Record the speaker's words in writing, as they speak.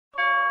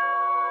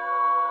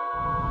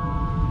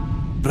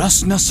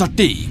प्रश्न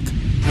सटीक,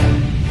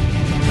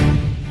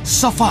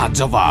 सफा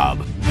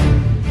जवाब,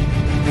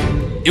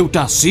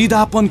 एउटा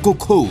सिधापनको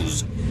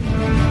खोज,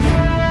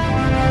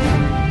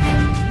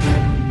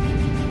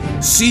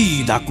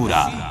 सीधा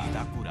कुरा।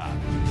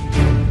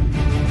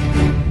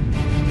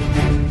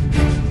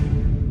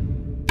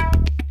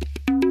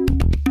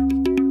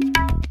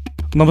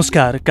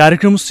 नमस्कार,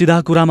 कार्यक्रम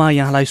सीधा कुरामा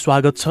यहाँलाई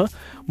स्वागत छ।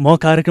 म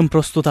कार्यक्रम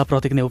प्रस्तुता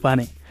प्रतीक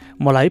नेउपाने।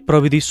 मलाई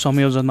प्रविधि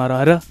संयोजनमा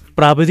रहेर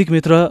प्राविधिक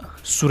मित्र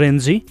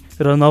सुरेनजी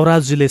र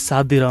नवराजजीले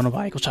साथ दिइरहनु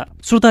भएको छ।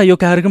 श्रोता, यो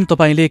कार्यक्रम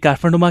तपाईले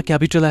काठमाडौँमा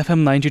क्यापिटल एफएम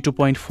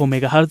 92.4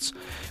 मेगाहर्ज,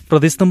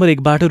 प्रदेश नम्बर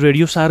 1 बाट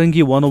रेडियो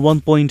सारङ्गी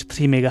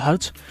 101.3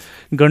 मेगाहर्ज,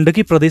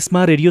 गण्डकी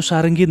प्रदेशमा रेडियो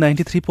सारङ्गी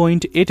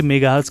 93.8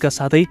 मेगाहर्जका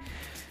साथै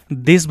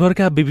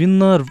देशभरका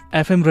विभिन्न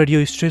एफएम रेडियो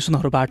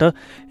स्टेशनहरूबाट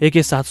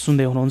एकैसाथ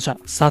सुन्दै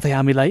हुनुहुन्छ। साथै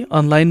हामीलाई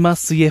अनलाइनमा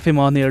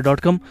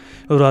cfmonair.com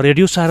र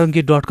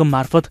radiosaranggi.com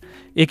मार्फत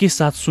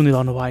एकैसाथ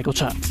सुनिरहनु भएको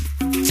छ।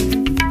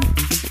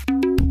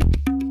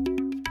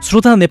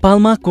 श्रोता,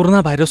 नेपालमा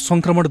कोरोना भाइरस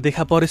संक्रमण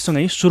देखा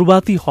परेसँगै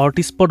सुरुवाती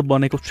हटस्पट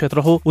बनेको क्षेत्र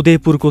हो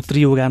उदयपुरको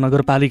त्रियुगा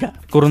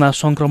नगरपालिका। कोरोना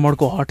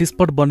संक्रमणको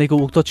हटस्पट बनेको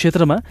उक्त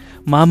क्षेत्रमा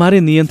महामारी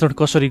नियन्त्रण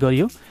कसरी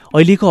गरियो,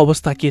 अहिलेको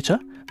अवस्था के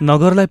छ,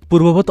 नगरलाई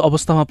पूर्ववत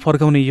अवस्थामा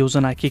फर्काउने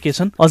योजना के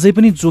छन्, अझै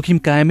पनि जोखिम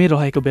कायमै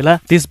रहेको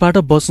बेला त्यसबाट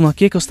बच्न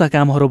के कस्ता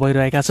कामहरू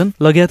भइरहेका छन्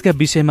लगायतका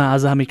विषयमा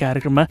आज हामी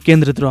कार्यक्रममा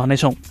केन्द्रित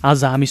रहनेछौँ।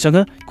 आज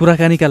हामीसँग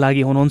कुराकानीका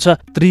लागि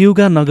हुनुहुन्छ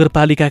त्रियुगा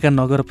नगरपालिकाका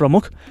नगर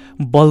प्रमुख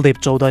बलदेव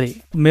चौधरी।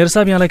 मेयर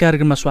साहब, यहाँलाई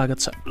कार्यक्रममा स्वागत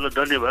छ।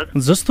 धन्यवाद।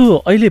 जस्तो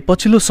अहिले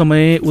पछिल्लो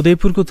समय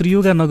उदयपुरको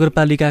त्रियुगा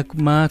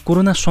नगरपालिकामा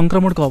कोरोना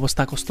संक्रमणको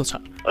अवस्था कस्तो छ?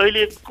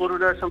 अहिले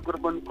कोरोना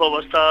संक्रमणको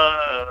अवस्था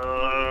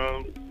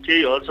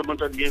केही हदसम्म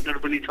त नियन्त्रण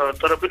पनि छ,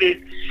 तर पनि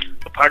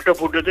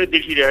फाटोफुटो चाहिँ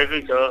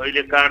देखिरहेकै छ।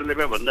 अहिले कारणले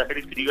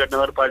भन्दाखेरि त्रियुगा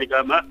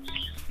नगरपालिकामा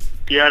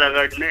तिहार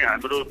अगाडि नै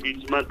हाम्रो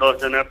बिचमा 10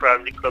 जना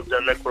प्राविधिक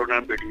कर्मचारीलाई कोरोना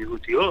भेटिएको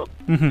थियो।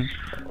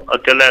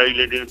 त्यसलाई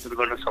अहिले नियन्त्रण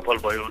गर्न सफल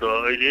भयो र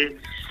अहिले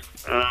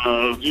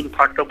जुन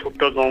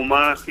फाटोफुटो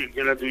गाउँमा 1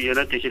 जना 2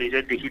 जना त्यसरी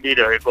चाहिँ देखि नै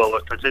रहेको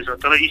अवस्था चाहिँ छ,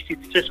 तर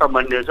स्थिति चाहिँ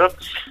सामान्य छ।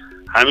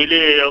 हामीले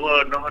अब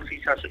नगर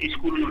शिक्षा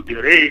स्कुल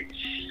धेरै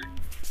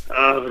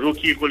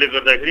रोकिएकोले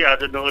गर्दाखेरि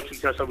आज नगर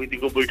शिक्षा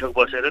समितिको बैठक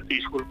बसेर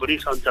त्यो स्कुल पनि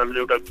सञ्चालन,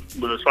 एउटा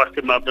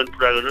स्वास्थ्य मापदण्ड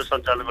पुरा गरेर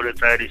सञ्चालन गर्ने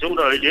तयारी छौँ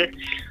र अहिले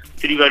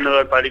त्रियुगा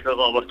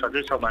नगरपालिकाको अवस्था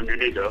चाहिँ सामान्य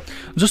नै छ।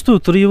 जस्तो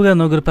त्रियुगा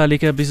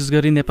नगरपालिका विशेष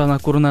गरी नेपालमा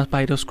कोरोना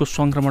भाइरसको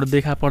संक्रमण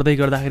देखा पर्दै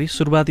गर्दाखेरि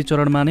सुरुवाती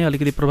चरणमा नै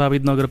अलिकति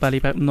प्रभावित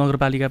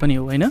नगरपालिका पनि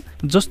हो, होइन?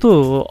 जस्तो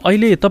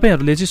अहिले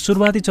तपाईँहरूले चाहिँ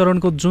सुरुवाती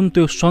चरणको जुन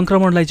त्यो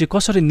संक्रमणलाई चाहिँ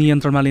कसरी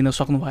नियन्त्रणमा लिन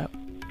सक्नुभयो?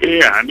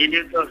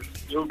 हामीले त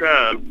एउटा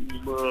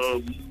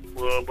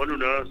भनौँ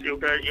न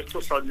एउटा यस्तो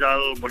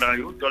सञ्जाल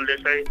बनायो जसले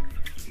चाहिँ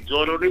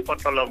ज्वरो नै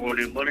पत्ता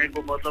लगाउने भनेको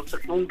मतलब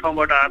चाहिँ कुन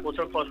ठाउँबाट आएको छ,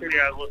 कसरी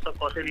आएको छ,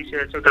 कसरी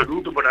एउटा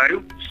रुट बनायो।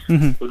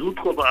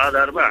 रुटको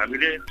आधारमा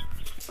हामीले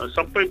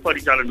सबै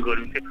परिचालन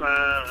गर्यौँ। त्यसमा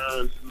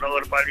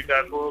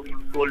नगरपालिकाको,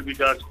 टोल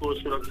विकासको,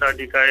 सुरक्षा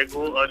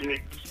निकायको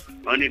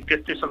अनि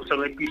त्यस्तै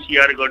सँगसँगै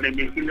पिसिआर गर्ने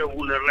मेसिन र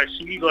उनीहरूलाई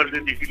सिल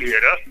गर्नेदेखि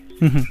लिएर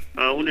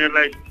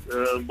उनीहरूलाई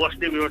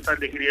बस्ने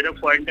व्यवस्थादेखि लिएर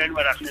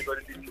क्वारेन्टाइनमा राख्ने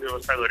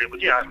व्यवस्था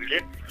गरेपछि हामीले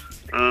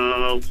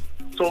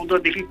 14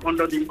 देखि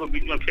 15 दिनको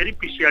बिचमा फेरि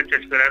पिसिआर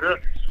टेस्ट गराएर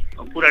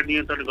पुरा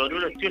नियन्त्रण गर्यो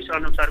र त्यस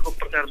अनुसारको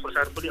प्रचार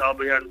प्रसार पनि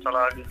अभियान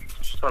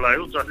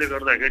चलायो, जसले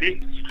गर्दाखेरि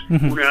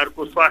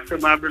उनीहरूको स्वास्थ्य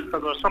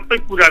मापदण्डसँग सबै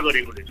पुरा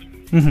गरेकोले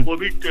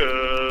कोभिड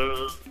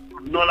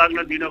नलाग्न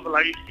दिनको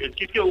लागि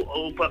के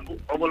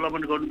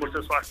अवलम्बन गर्नुपर्छ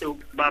स्वास्थ्य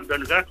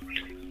मापदण्डका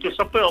त्यो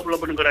सबै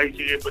अवलम्बन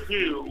गराइसकेपछि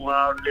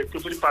उहाँहरूले त्यो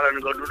पनि पालन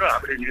गर्नु र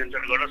हामीले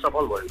नियन्त्रण गर्न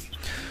सफल भयो।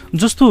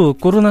 जस्तो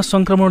कोरोना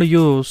संक्रमण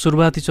यो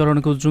सुरुवाती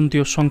चरणको जुन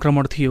त्यो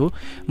संक्रमण थियो,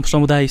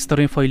 समुदाय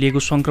स्तरमै फैलिएको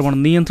संक्रमण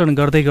नियन्त्रण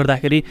गर्दै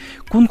गर्दाखेरि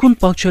कुन कुन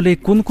पक्षले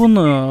कुन कुन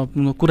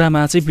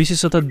कुरामा चाहिँ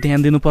विशेषतः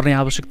ध्यान दिनुपर्ने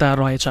आवश्यकता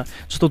रहेछ?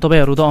 जस्तो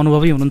तपाईँहरू त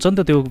अनुभवी हुनुहुन्छ नि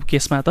त त्यो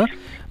केसमा, त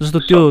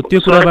जस्तो त्यो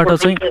कुराबाट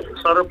चाहिँ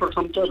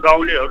सर्वप्रथम त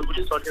गाउँलेहरू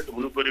पनि सचेत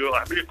हुनु पर्यो।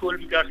 हामीले टोल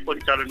विकास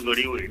परिचालन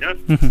गर्यौँ, होइन?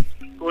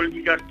 टोल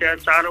विकास त्यहाँ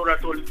 4 वटा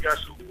टोल विकास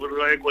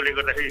रहेकोले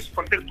गर्दाखेरि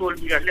प्रत्येक टोल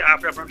विकासले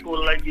आफ्नो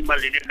टोललाई जिम्मा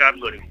लिने काम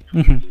गर्यो।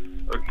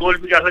 टोल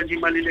विकासलाई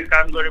जिम्मा लिने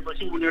काम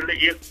गरेपछि उनीहरूले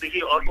एकदेखि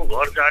अर्को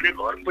घर जाने,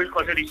 घर पनि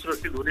कसरी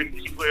सुरक्षित हुने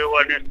किसिमको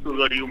एवारनेस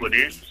गरियो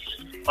भने।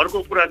 अर्को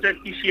कुरा चाहिँ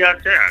पिसिआर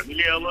चाहिँ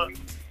हामीले अब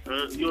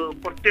यो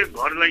प्रत्येक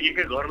घरलाई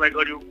एकै घरलाई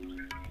गर्यौँ।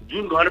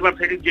 जुन घरमा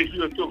फेरि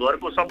देखियो त्यो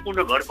घरको सम्पूर्ण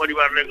घर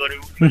परिवारलाई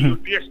गर्यौँ। यो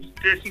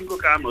ट्रेसिङको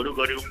कामहरू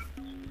गर्यौँ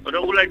र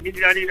उसलाई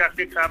निगरानी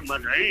राख्ने काममा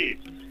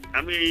चाहिँ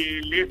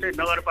हामीले चाहिँ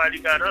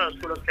नगरपालिका र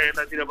सुरक्षा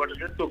यतातिरबाट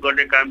चाहिँ त्यो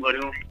गर्ने काम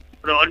गर्यौँ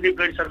र अन्य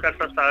गैर सरकार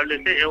संस्थाहरूले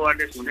चाहिँ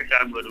एवारनेस हुने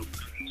काम गर्यौँ।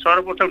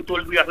 सर्वप्रथम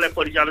टोल विकासलाई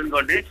परिचालन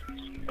गर्ने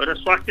र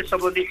स्वास्थ्य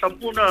सम्बन्धी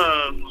सम्पूर्ण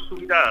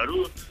सुविधाहरू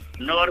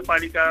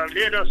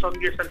नगरपालिकाले र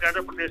सङ्घीय सरकार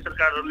र प्रदेश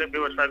सरकारहरूले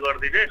व्यवस्था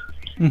गरिदिने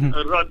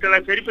र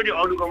त्यसलाई फेरि पनि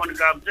अनुगमन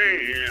काम चाहिँ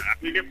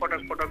हामीले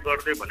पटक पटक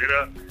गर्दै भनेर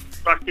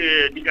स्वास्थ्य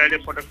निकायले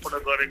पटक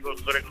पटक गरेको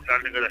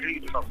कारणले गर्दाखेरि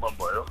यो सम्भव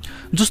भयो।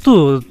 जस्तो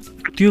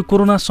त्यो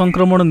कोरोना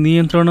संक्रमण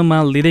नियन्त्रणमा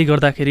लिँदै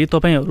गर्दाखेरि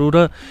तपाईहरू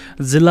र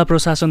जिल्ला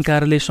प्रशासन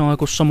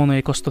कार्यालयसँगको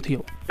समन्वय कस्तो थियो?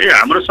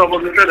 हाम्रो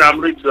समन्वय त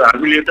राम्रै थियो।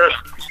 हामीले त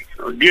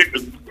डेट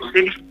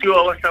त्यो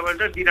अवस्थामा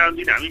चाहिँ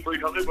दिनानुदिन हामी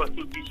बैठकै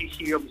बस्छौँ,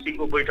 DCCMC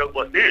को बैठक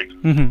बस्ने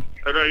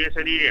र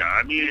यसरी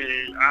हामी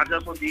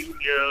आजको दिन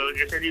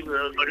यसरी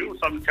गऱ्यौँ,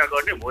 समीक्षा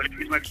गर्ने, भोलि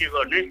दिनमा के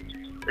गर्ने,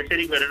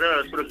 यसरी गरेर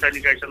सुरक्षा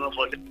निकायसँग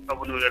बसेर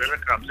समन्वय गरेर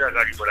काम चाहिँ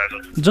अगाडि बढाएको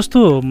छ। जस्तो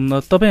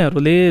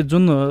तपाईँहरूले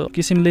जुन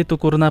किसिमले त्यो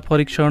कोरोना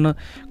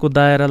परीक्षणको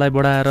दायरालाई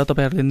बढाएर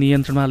तपाईँहरूले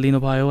नियन्त्रणमा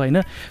लिनुभयो होइन,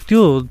 त्यो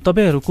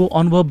तपाईँहरूको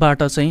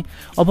अनुभवबाट चाहिँ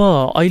अब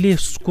अहिले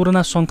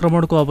कोरोना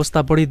सङ्क्रमणको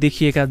अवस्था बढी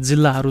देखिएका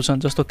जिल्लाहरू छन्,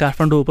 जस्तो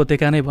काठमाडौँ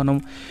उपत्यका नै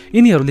भनौँ,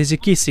 यिनीहरूले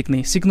चाहिँ के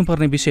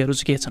सिक्नुपर्ने विषयहरू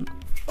चाहिँ के छन्?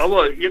 अब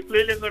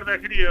एक्लैले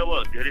गर्दाखेरि अब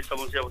धेरै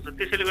समस्या हुन्छ,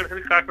 त्यसैले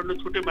गर्दाखेरि काठमाडौँ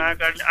छुट्टै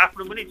महाकालले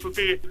आफ्नो पनि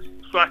छुट्टै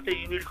स्वास्थ्य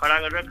युनिट खडा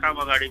गरेर काम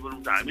अगाडि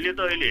बढाउँछ। हामीले त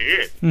अहिले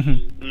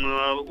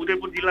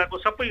उदयपुर जिल्लाको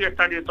सबै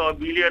स्थानीय तह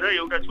मिलेर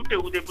एउटा छुट्टै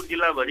उदयपुर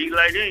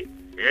जिल्लाभरिलाई नै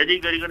हेडिङ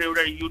गरिकन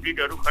एउटा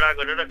युनिटहरू खडा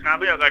गरेर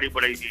कामै अगाडि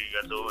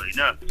बढाइदिएका छौँ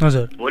होइन।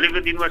 भोलिको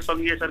दिनमा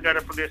सङ्घीय सरकार र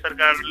प्रदेश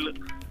सरकारबाट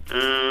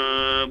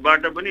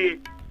पनि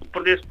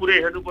प्रदेश पुरै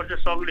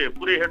हेर्नुपर्छ, सङ्घले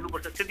पुरै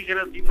हेर्नुपर्छ,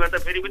 त्यतिखेर दिनमा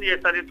त फेरि पनि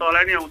स्थानीय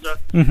तहलाई नै आउँछ।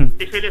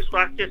 त्यसैले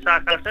स्वास्थ्य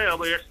शाखा चाहिँ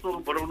अब यस्तो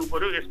बनाउनु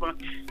पर्यो, यसमा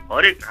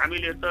हरेक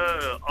हामीले त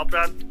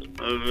अपराध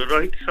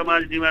रहित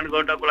समाज निर्माण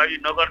गर्नको लागि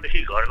नगरदेखि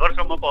घर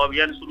घरसम्मको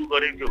अभियान सुरु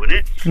गरेको थियो भने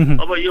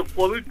अब यो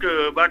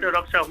कोभिडबाट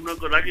रक्षा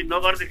हुनको लागि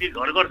नगरदेखि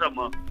घर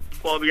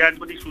घरसम्मको अभियान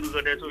पनि सुरु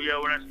गरेका छौँ। यो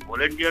एउटा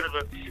भोलिन्टियर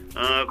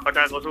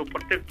खटाएको छौँ।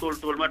 प्रत्येक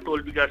टोलमा टोल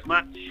विकासमा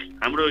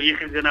हाम्रो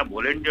एक-एकजना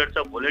भोलिन्टियर छ,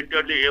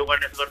 भोलिन्टियरले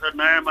एवेरनेस गर्छ।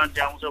 नयाँ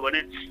मान्छे आउँछ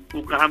भने ऊ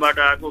कहाँबाट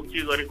आएको,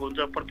 के गरेको हुन्छ,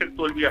 प्रत्येक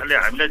टोल विकासले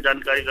हामीलाई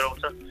जानकारी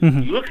गराउँछ।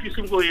 यो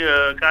किसिमको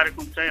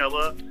कार्यक्रम चाहिँ अब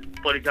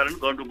परिचालन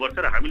गर्नुपर्छ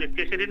र हामीले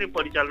त्यसरी नै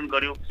परिचालन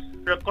गऱ्यौँ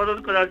र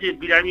कदा चाहिँ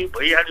बिरामी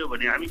भइहाल्यो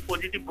भने हामी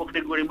पोजिटिभ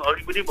बोक्दै गऱ्यौँ।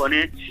 अघि पनि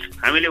भने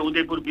हामीले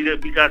उदयपुर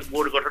विकास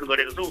बोर्ड गठन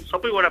गरेको छौँ।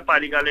 सबैवटा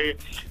पालिकाले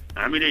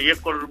हामीले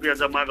 1 करोड रुपियाँ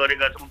जम्मा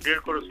गरेका छौँ।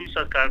 1.5 करोड सुई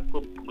सरकारको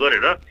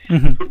गरेर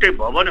छुट्टै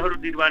भवनहरू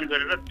निर्माण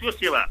गरेर त्यो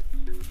सेवा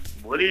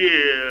भोलि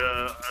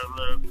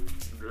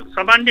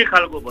सामान्य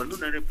खालको भनौँ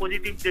न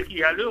पोजिटिभ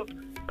देखिहाल्यो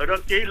र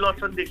केही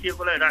लक्षण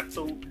देखिएकोलाई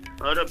राख्छौँ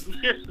र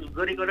विशेष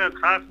गरिकन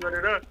खास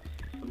गरेर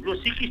जो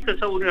सिकिस्त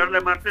छ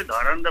उनीहरूलाई मात्रै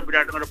धरान र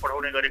विराटनगर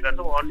पठाउने गरेका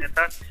छौँ।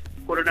 अन्यथा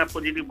कोरोना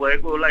पोजिटिभ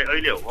भएकोलाई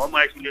अहिले होम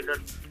आइसोलेसन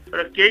र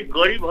केही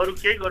गरिबहरू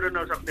केही गर्न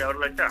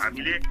नसक्नेहरूलाई चाहिँ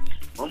हामीले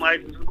होम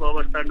आइसोलेसनको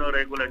अवस्था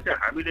नरहेकोलाई चाहिँ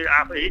हामीले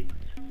आफै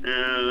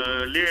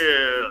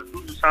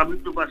जुन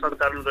सामूहिक रूपमा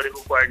सञ्चालन गरेको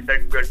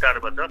क्वारेन्टाइन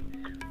बेडकारमा छ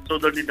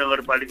चौधरी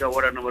नगरपालिका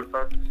वडा नम्बर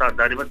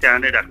 7 त्यहाँ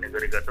नै राख्ने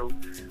गरेका छौँ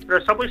र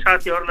सबै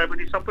साथीहरूलाई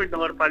पनि सबै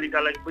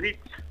नगरपालिकालाई पनि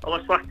अब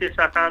स्वास्थ्य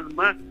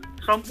शाखामा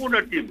सम्पूर्ण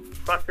टिम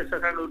स्वास्थ्य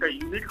शाखाको एउटा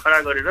युनिट खडा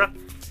गरेर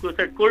त्यो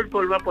चाहिँ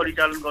टोलमा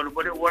परिचालन गर्नु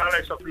पर्यो,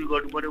 वडालाई सक्रिय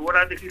गर्नु पर्यो,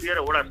 वडादेखि लिएर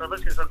वडा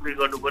सदस्य सक्रिय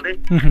गर्नु पर्ने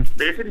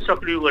र यसरी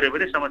सक्रिय गऱ्यो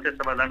भने समस्या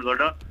समाधान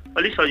गर्न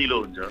अलिक सजिलो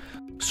हुन्छ।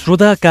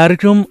 श्रोता,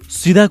 कार्यक्रम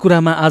सिधा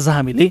कुरामा आज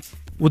हामीले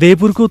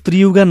उदयपुरको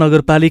त्रियुगा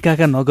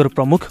नगरपालिकाका नगर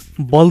प्रमुख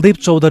बलदेव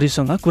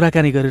चौधरीसँग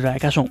कुराकानी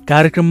गरिरहेका छौँ।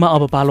 कार्यक्रममा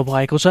अब पालो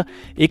भएको छ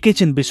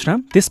एकैछिन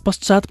विश्राम, त्यस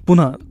पश्चात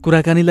पुनः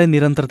कुराकानीलाई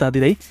निरन्तरता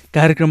दिँदै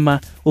कार्यक्रममा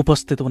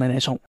उपस्थित हुने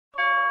नै छौँ।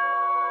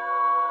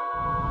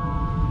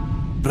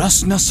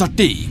 प्रश्न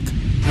सटीक,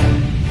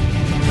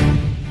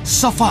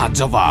 सफा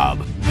जवाब,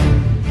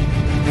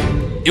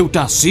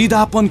 एउटा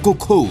सिधापनको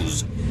खोज,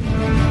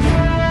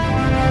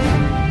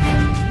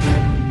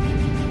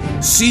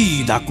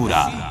 सीधा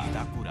कुरा।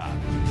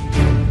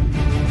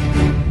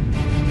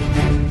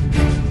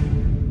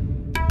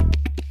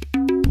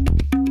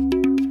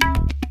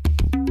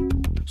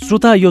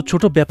 श्रोता, यो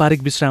छोटो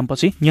व्यापारिक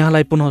विश्रामपछि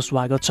यहाँलाई पुनः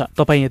स्वागत छ।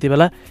 तपाईँ यति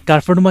बेला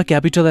काठमाडौँमा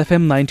क्यापिटल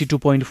FM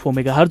 92.4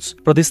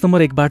 मेगाहर्ज, प्रदेश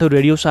नम्बर 1 बाट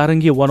रेडियो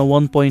सारङ्गी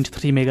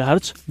 101.3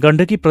 मेगाहर्ज,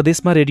 गण्डकी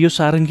प्रदेशमा रेडियो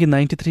सारङ्गी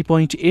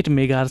 93.8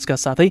 मेगाहर्जका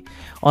साथै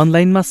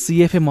अनलाइनमा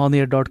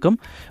cfmonline.com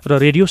र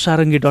रेडियो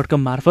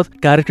सारङ्गी.com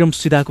मार्फत कार्यक्रम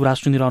सिधा कुरा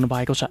सुनिरहनु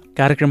भएको छ।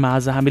 कार्यक्रममा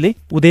आज हामीले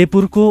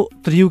उदयपुरको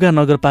त्रियुगा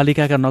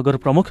नगरपालिकाका नगर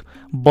प्रमुख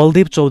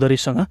बलदेव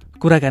चौधरीसँग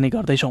कुराकानी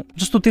गर्दैछौँ।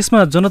 जस्तो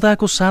त्यसमा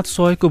जनताको साथ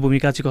सहयोगको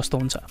भूमिका चाहिँ कस्तो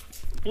हुन्छ?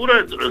 पुरा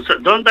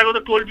जनताको त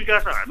टोल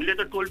विकास, हामीले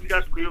त टोल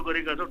विकास प्रयोग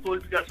गरेका छौँ। टोल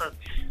विकास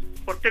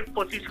प्रत्येक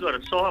 25 घर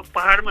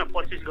पहाडमा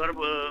 25 घर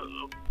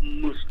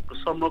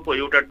सम्मको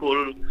एउटा टोल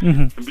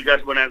विकास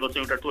बनाएको छ,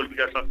 एउटा टोल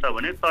विकास संस्था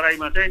भने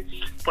तराईमा चाहिँ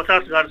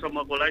 50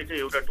 घरसम्मकोलाई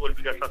चाहिँ एउटा टोल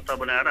विकास संस्था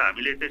बनाएर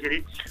हामीले त्यसरी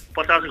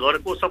 50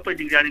 घरको सबै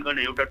निगरानी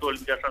गर्ने एउटा टोल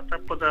विकास संस्था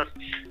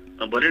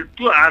 50 भनेर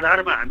त्यो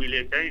आधारमा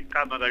हामीले चाहिँ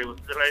काम अगाडि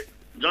बढ्छ। त्यसलाई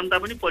जनता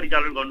पनि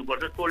परिचालन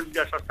गर्नुपर्छ, टोल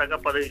विकास संस्थाका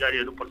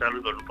पदाधिकारीहरू परिचालन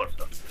गर्नुपर्छ।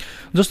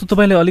 जस्तो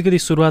तपाईँले अलिकति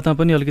सुरुवातमा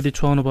पनि अलिकति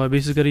छुवाउनु भयो,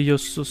 विशेष गरी यो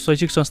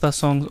शैक्षिक संस्था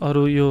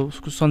सङ्घहरू यो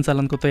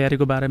सञ्चालनको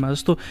तयारीको बारेमा।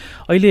 जस्तो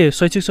अहिले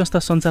शैक्षिक संस्था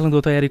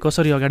सञ्चालनको तयारी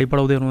कसरी अगाडि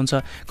बढाउँदै हुनुहुन्छ?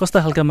 कस्ता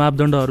खालका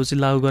मापदण्डहरू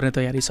चाहिँ लागू गर्ने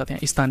तयारी छ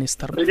त्यहाँ स्थानीय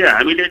स्तरमा?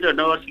 हामीले चाहिँ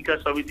नगर शिक्षा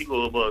समितिको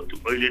अब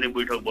अहिले नै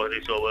बैठक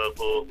बस्दैछु।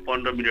 अबको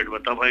 15 मिनटमा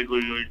तपाईँको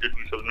यो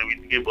इन्टरभ्यू सक्ने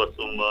बित्तिकै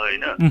बस्छौँ म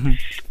होइन।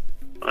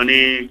 अनि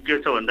के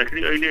छ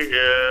भन्दाखेरि अहिले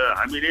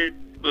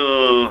हामीले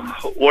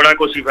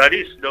वडाको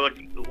सिफारिस,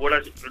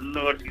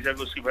 नगर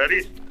शिक्षाको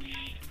सिफारिस,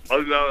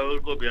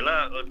 अभिभावकहरूको बेला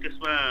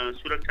त्यसमा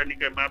सुरक्षा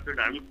निकाय मापदण्ड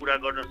हामी पुरा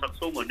गर्न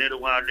सक्छौँ भनेर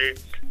उहाँहरूले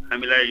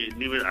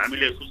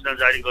हामीले सूचना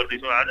जारी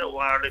गर्दैछौँ। आज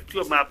उहाँहरूले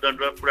त्यो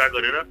मापदण्डलाई पुरा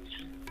गरेर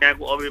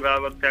त्यहाँको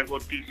अभिभावक, त्यहाँको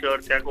टिचर,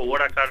 त्यहाँको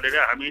वडा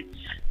कार्यालय हामी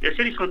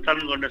यसरी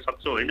सञ्चालन गर्न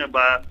सक्छौँ होइन।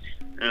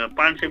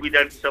 500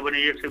 विद्यार्थी छ भने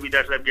 100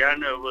 विद्यार्थीलाई बिहान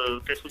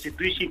त्यसपछि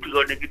 2 सिफ्ट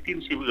गर्ने कि 3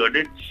 सिफ्ट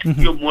गर्ने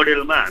त्यो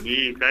मोडेलमा हामी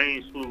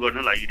चाहिँ सुरु गर्न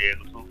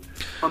लागिरहेको छौँ।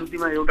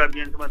 कम्तीमा एउटा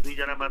बेन्चमा 2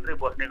 जना मात्रै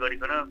बस्ने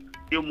गरिकन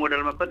त्यो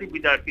मोडेलमा कति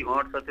विद्यार्थी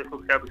अँट्छ, त्यसको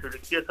क्यापेसिटी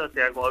के छ,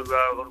 त्यहाँको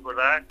अभिभावकहरूको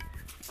राय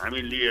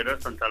हामी लिएर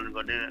सञ्चालन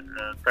गर्ने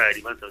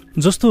तयारीमा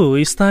छ। जस्तो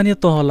स्थानीय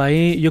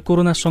तहलाई यो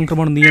कोरोना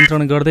संक्रमण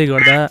नियन्त्रण गर्दै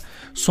गर्दा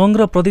सङ्घ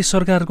र प्रदेश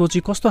सरकारको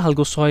चाहिँ कस्तो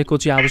खालको सहयोगको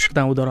चाहिँ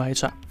आवश्यकता हुँदो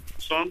रहेछ?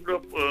 सङ्घ र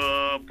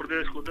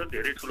प्रदेशको त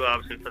धेरै ठुलो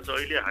आवश्यकता छ।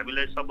 अहिले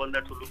हामीलाई सबभन्दा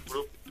ठुलो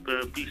कुरो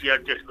PCR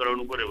टेस्ट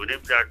गराउनु पर्यो भने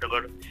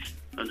विराटनगर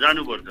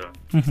जानुपर्छ।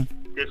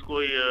 त्यसको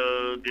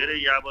धेरै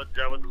जावत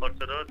खर्च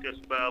र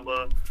त्यसमा अब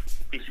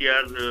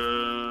PCR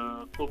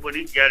को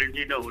पनि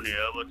ग्यारेन्टी नहुने,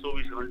 अब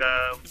 24 घण्टा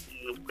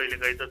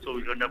कहिलेकाहीँ त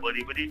 24 घण्टा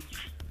भरि पनि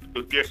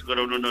त्यो टेस्ट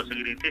गराउन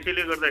नसकिने।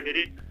 त्यसैले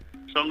गर्दाखेरि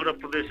सङ्घ र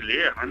प्रदेशले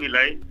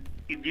हामीलाई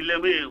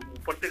जिल्लामै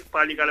प्रत्येक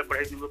पालिकालाई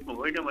पठाइदिनु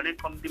होइन भने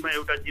कम्तीमा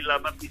एउटा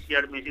जिल्लामा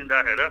PCR मेसिन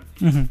राखेर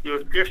त्यो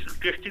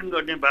टेस्टिङ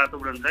गर्ने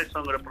वातावरण चाहिँ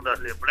सङ्घ र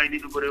प्रदेशले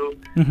बनाइदिनु पर्यो।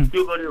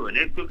 त्यो गर्यो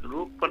भने त्यो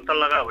रोग पत्ता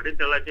लगायो भने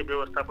त्यसलाई चाहिँ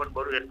व्यवस्थापन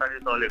बरु स्थानीय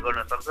तहले गर्न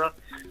सक्छ।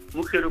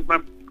 मुख्य रूपमा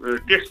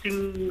टेस्टिङ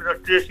र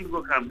ट्रेसिङको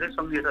काम चाहिँ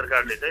सङ्घीय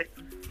सरकारले चाहिँ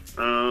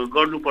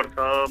गर्नुपर्छ,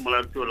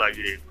 मलाई त्यो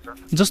लागिरहेको छ।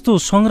 जस्तो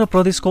सङ्घ र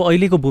प्रदेशको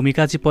अहिलेको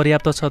भूमिका चाहिँ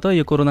पर्याप्त छ त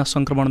यो कोरोना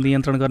संक्रमण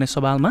नियन्त्रण गर्ने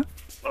सवालमा?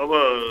 अब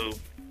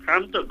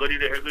काम त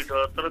गरिरहेकै छ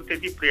तर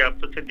त्यति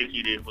पर्याप्त चाहिँ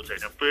देखिरहेको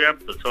छैन।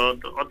 पर्याप्त छ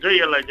अझै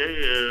यसलाई चाहिँ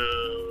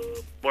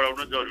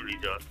बढाउन जरुरी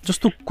छ।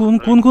 जस्तो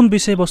कुन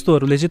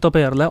विषयवस्तुहरूले चाहिँ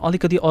तपाईँहरूलाई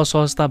अलिकति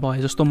असहजता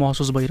भए जस्तो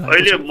महसुस भइरहेको छ?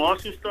 अहिले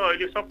महसुस त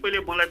अहिले सबैले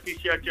मलाई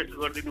PCR टेस्ट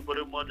गरिदिनु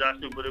पर्यो, म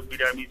जाँच्नु पर्यो,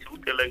 बिरामी छु,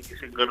 त्यसलाई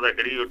त्यसै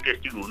गर्दाखेरि यो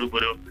टेस्टिङ हुनु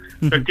पर्यो।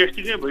 तर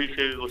टेस्टिङै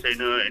भइसकेको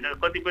छैन होइन।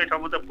 कतिपय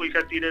ठाउँमा त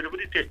पैसा तिरेर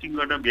पनि टेस्टिङ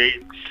गर्न भ्याइ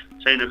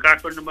छैन।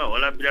 काठमाडौँमा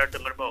होला,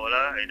 विराटनगरमा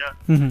होला होइन,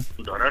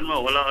 धरानमा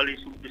होला, अलिक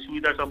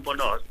सुविधा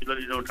सम्पन्न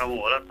हस्पिटल जुन ठाउँमा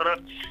होला। तर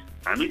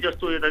हामी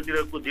जस्तो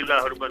यतातिरको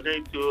जिल्लाहरूमा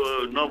चाहिँ त्यो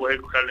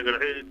नभएको कारणले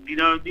गर्दाखेरि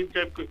दिनदिन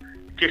चाहिँ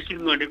टेस्टिङ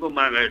गर्नेको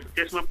माग आएको छ।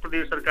 त्यसमा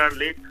प्रदेश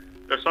सरकारले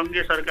र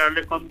सङ्घीय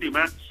सरकारले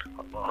कम्तीमा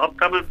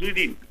हप्तामा 2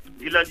 दिन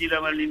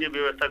जिल्लामा लिने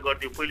व्यवस्था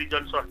गर्थ्यो। पहिले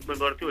जनस्वास्थ्यमा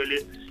गर्थ्यो, अहिले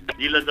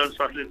जिल्ला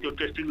जनस्वास्थ्यले त्यो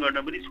टेस्टिङ गर्न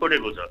पनि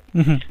छोडेको छ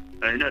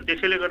होइन।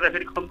 त्यसैले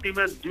गर्दाखेरि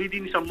कम्तीमा 2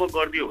 दिनसम्म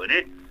गरिदियो भने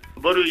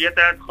बरु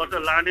यातायात खर्च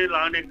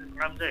लाने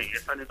काम चाहिँ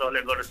स्थानीय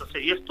तहले गर्न सक्छ।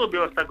 यस्तो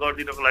व्यवस्था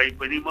गरिदिनको लागि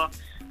पनि म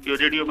यो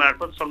रेडियो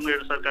मार्फत सङ्घीय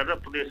सरकार र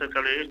प्रदेश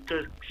सरकारले यस्तो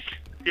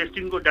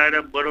टेस्टिङको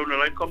दायरा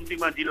बढाउनलाई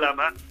कम्तीमा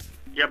जिल्लामा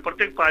या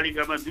प्रत्येक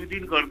पालिकामा 2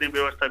 दिन गर्ने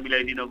व्यवस्था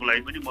मिलाइदिनको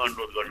लागि पनि म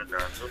अनुरोध गर्न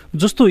चाहन्छु।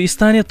 जस्तो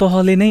स्थानीय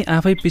तहले नै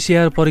आफै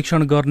PCR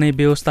परीक्षण गर्ने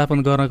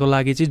व्यवस्थापन गर्नको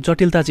लागि चाहिँ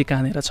जटिलता चाहिँ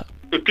कहाँनिर छ?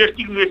 त्यो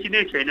टेस्टिङ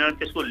मेसिनै छैन,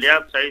 त्यसको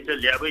ल्याब चाहिन्छ,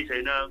 ल्याबै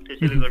छैन।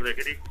 त्यसैले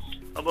गर्दाखेरि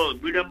अब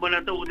विडम्बना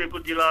त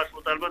उदयपुर जिल्ला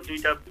अस्पतालमा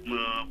 2टा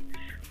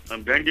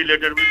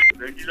भेन्टिलेटर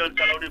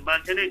चलाउने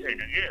मान्छे नै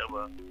छैन कि। अब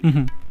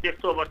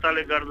त्यस्तो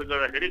अवस्थाले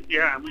गर्दाखेरि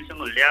त्यहाँ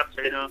हामीसँग ल्याब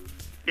छैन,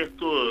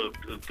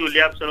 त्यो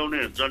ल्याब चलाउने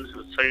जन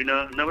छैन,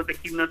 नभए त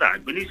किन्न त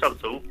हामी पनि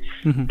सक्छौँ।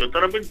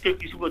 तर पनि त्यो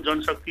किसिमको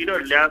जनशक्ति र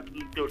ल्याब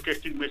त्यो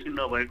टेस्टिङ मेसिन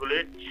नभएकोले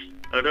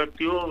र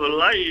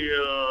त्योलाई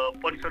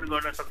परीक्षण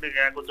गर्न सक्ने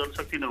यहाँको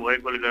जनशक्ति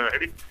नभएकोले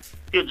गर्दाखेरि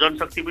त्यो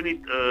जनशक्ति पनि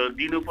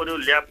दिनु पर्यो,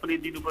 ल्याब पनि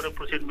दिनु पर्यो,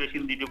 प्रोसेस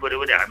मेसिन दिनु पर्यो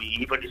भने हामी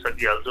यहीँ पनि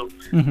सकिहाल्छौँ।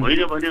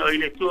 होइन भने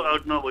अहिले त्यो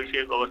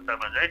नभइसकेको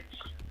अवस्थामा चाहिँ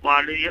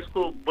उहाँहरूले यसको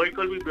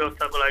वैकल्पिक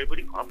व्यवस्थाको लागि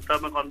पनि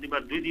हप्तामा कम्तीमा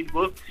 2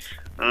 दिनको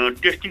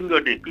टेस्टिङ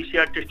गर्ने,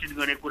 PCR टेस्टिङ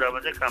गर्ने कुरामा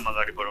चाहिँ काम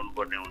अगाडि बढाउनु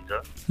पर्ने हुन्छ।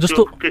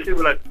 जस्तो त्यसै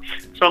बेला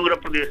सङ्घ र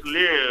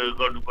प्रदेशले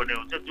गर्नुपर्ने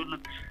हुन्छ, जुन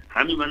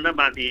हामीभन्दा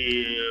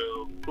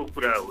माथिको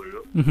कुरा हो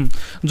यो।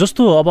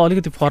 जस्तो अब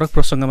अलिकति फरक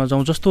प्रसङ्गमा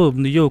जाउँ। जस्तो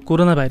यो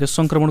कोरोना भाइरस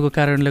सङ्क्रमणको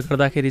कारणले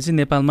गर्दाखेरि चाहिँ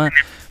नेपालमा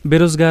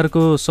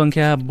बेरोजगारको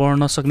सङ्ख्या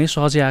बढ्न सक्ने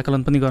सहजै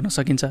आकलन पनि गर्न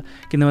सकिन्छ,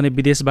 किनभने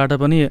विदेशबाट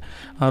पनि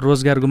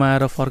रोजगार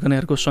गुमाएर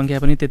फर्कनेहरूको सङ्ख्या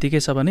पनि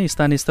त्यतिकै छ भने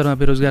स्थानीय स्तरमा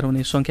बेरोजगार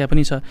हुने सङ्ख्या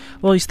पनि छ।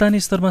 अब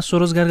स्थानीय स्तरमा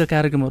स्वरोजगारका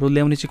कार्यक्रमहरू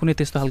ल्याउने चाहिँ कुनै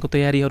त्यस्तो खालको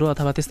तयारीहरू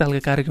अथवा त्यस्ता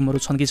खालका कार्यक्रमहरू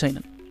छन् कि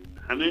छैनन्?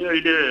 हामी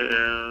अहिले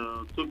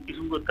त्यो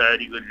किसिमको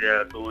तयारी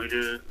गरिरहेका छौँ।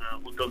 अहिले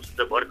उद्यम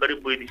सिद्ध भर्खरै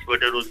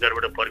विदेशबाट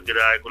रोजगारबाट फर्केर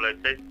आएकोलाई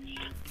चाहिँ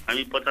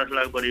हामी 50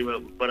 लाख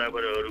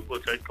बराबरहरूको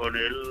चाहिँ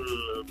टनेल,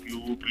 प्यु,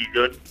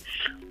 भिजन,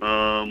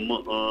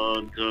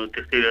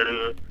 त्यस्तै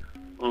गरेर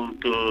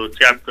त्यो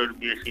च्याप्टर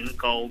मेसिन,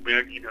 काउ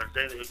ब्याट यिनीहरू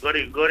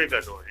चाहिँ गरेका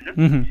छौँ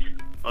होइन।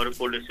 अरू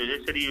कोल्ड स्टोरेज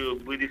यसरी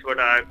विदेशबाट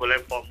आएकोलाई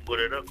फर्म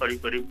गरेर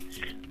करिब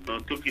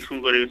त्यो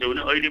किसिम गरेको छ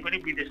भने अहिले पनि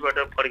विदेशबाट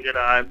फर्केर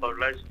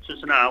आएकोहरूलाई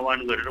सूचना आह्वान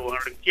गरेर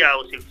उहाँहरूलाई के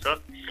आवश्यक छ,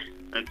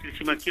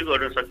 कृषिमा के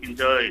गर्न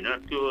सकिन्छ होइन,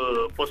 त्यो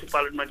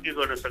पशुपालनमा के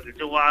गर्न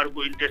सकिन्छ, उहाँहरूको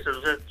इन्ट्रेस्टहरू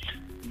छ,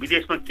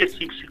 विदेशमा के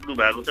सिक्नु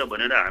भएको छ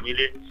भनेर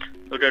हामीले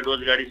एउटा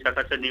रोजगारी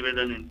शाखा चाहिँ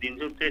निवेदन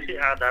दिन्छौँ। त्यसै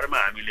आधारमा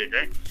हामीले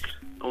चाहिँ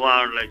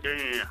उहाँहरूलाई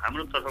चाहिँ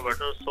हाम्रो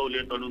तर्फबाट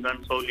सहुलियत, अनुदान,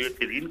 सहुलियत,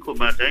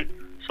 ऋणकोमा चाहिँ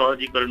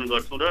सहजीकरण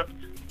गर्छौँ र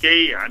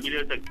केही हामीले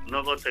त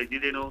नगद चाहिँ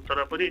दिँदैनौँ,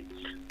 तर पनि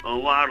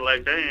उहाँहरूलाई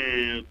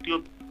चाहिँ त्यो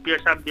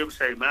पेसा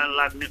व्यवसायमा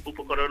लाग्ने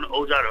उपकरण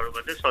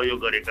औजारहरूमा चाहिँ सहयोग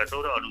गरेका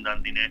छौँ र अनुदान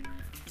दिने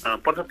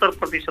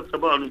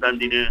 75% अनुदान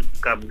दिने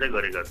काम चाहिँ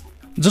गरेका छौँ।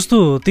 जस्तो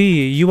ती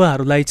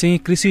युवाहरूलाई चाहिँ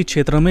कृषि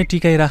क्षेत्रमै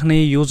टिकाइराख्ने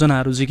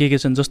योजनाहरू के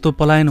छन्? जस्तो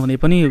पलायन हुने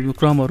पनि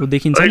क्रमहरू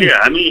देखिन्छ नि।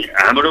 अहिले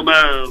हाम्रोमा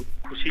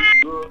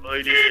खुसीको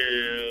अहिले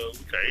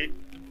चाहिँ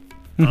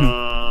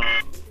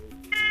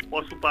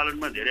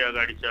पशुपालनमा धेरै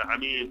अगाडि छ।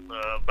 हामी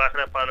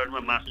बाख्रा पालनमा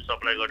मासु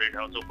सप्लाई गर्ने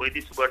ठाउँ छौँ।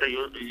 पहिलेबाट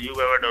यो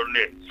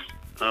युवाहरूले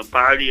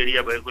पहाडी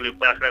एरिया भएकोले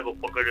बाख्राको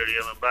पकड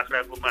एरियामा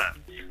बाख्राकोमा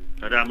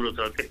राम्रो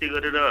छ। त्यस्तै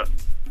गरेर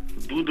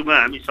दुधमा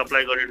हामी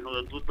सप्लाई गर्ने ठाउँ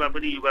छ। दुधमा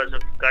पनि युवा छ,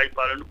 गाई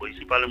पालन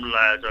भैँसी पालनमा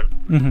लागेका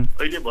छन्।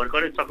 अहिले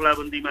भर्खरै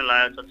चक्लाबन्दीमा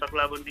लागेको छ।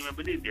 चक्लाबन्दीमा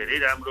पनि धेरै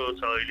राम्रो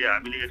छ। अहिले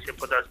हामीले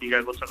 150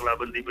 बिघाको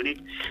चक्लाबन्दी पनि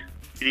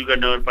त्रियुगा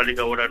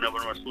नगरपालिका वडा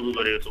नम्बरमा सुरु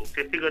गरेको छौँ।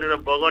 त्यस्तै गरेर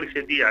बगर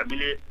खेती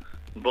हामीले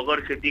बगर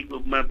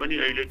खेतीमा पनि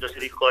अहिले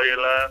जसरी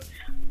करेला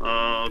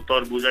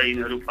तरबुजा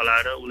यिनीहरू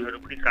फलाएर उनीहरू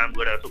पनि काम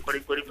गरेका छौँ।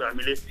 करिब करिब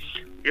हामीले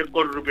 1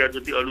 करोड रुपियाँ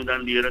जति अनुदान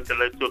दिएर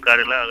त्यसलाई त्यो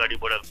कार्यलाई अगाडि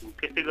बढाएको छौँ।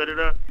 त्यस्तै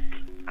गरेर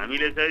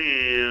हामीले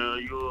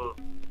चाहिँ यो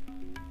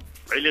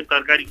अहिले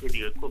तरकारी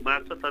खेतीको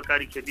माग छ।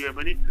 तरकारी खेतीमा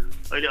पनि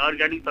अहिले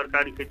अर्ग्यानिक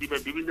तरकारी खेतीमा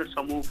विभिन्न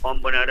समूह फर्म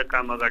बनाएर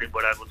काम अगाडि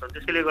बढाएको छ।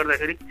 त्यसैले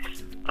गर्दाखेरि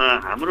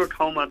हाम्रो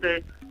ठाउँमा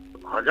चाहिँ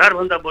 1000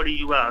 भन्दा बढी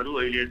युवाहरू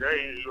अहिले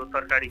चाहिँ यो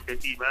तरकारी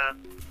खेतीमा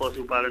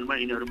पशुपालनमा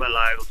यिनीहरूमा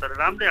लागेको छ र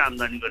राम्रै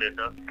आम्दानी गरेछ।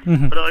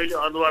 र अहिले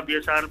अदुवा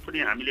बेसार पनि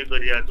हामीले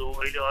गरिरहेका छौँ।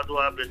 अहिले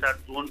अदुवा बेसार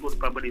जोनको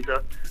रूपमा पनि छ।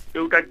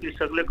 एउटा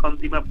कृषकले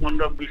कम्तीमा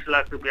 15-20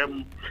 लाख रुपियाँ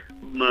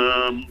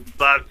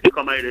वार्षिक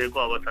कमाइरहेको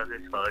अवस्था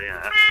चाहिँ छ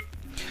यहाँ।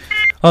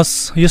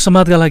 हस्, यो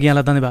संवादका लागि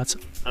यहाँलाई धन्यवाद छ।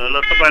 ल,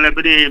 तपाईँलाई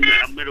पनि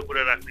मेरो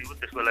कुरा राख्दिनु,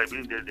 त्यसको लागि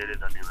पनि धेरै धेरै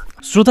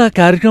धन्यवाद। श्रोता,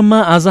 कार्यक्रममा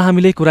आज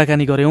हामीले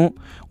कुराकानी गर्यौं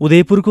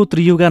उदयपुरको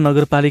त्रियुगा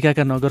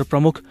नगरपालिकाका नगर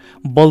प्रमुख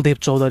बलदेव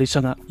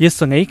चौधरीसँग।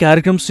 यससँगै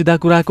कार्यक्रम सिधा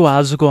कुराको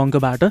आजको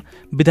अङ्कबाट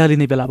बिदा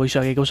लिने बेला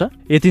भइसकेको छ।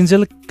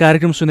 यतिन्जेल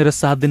कार्यक्रम सुनेर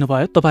साथ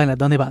दिनुभयो तपाईँलाई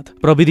धन्यवाद।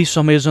 प्रविधि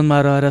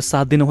संयोजनमा रहेर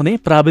साथ दिनुहुने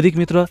प्राविधिक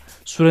मित्र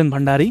सुरेन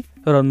भण्डारी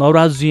र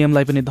नवराज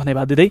जीएमलाई पनि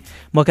धन्यवाद दिँदै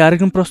म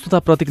कार्यक्रम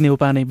प्रस्तुता प्रतीक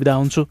नेउपाने बिदा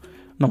हुन्छु।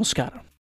 नमस्कार।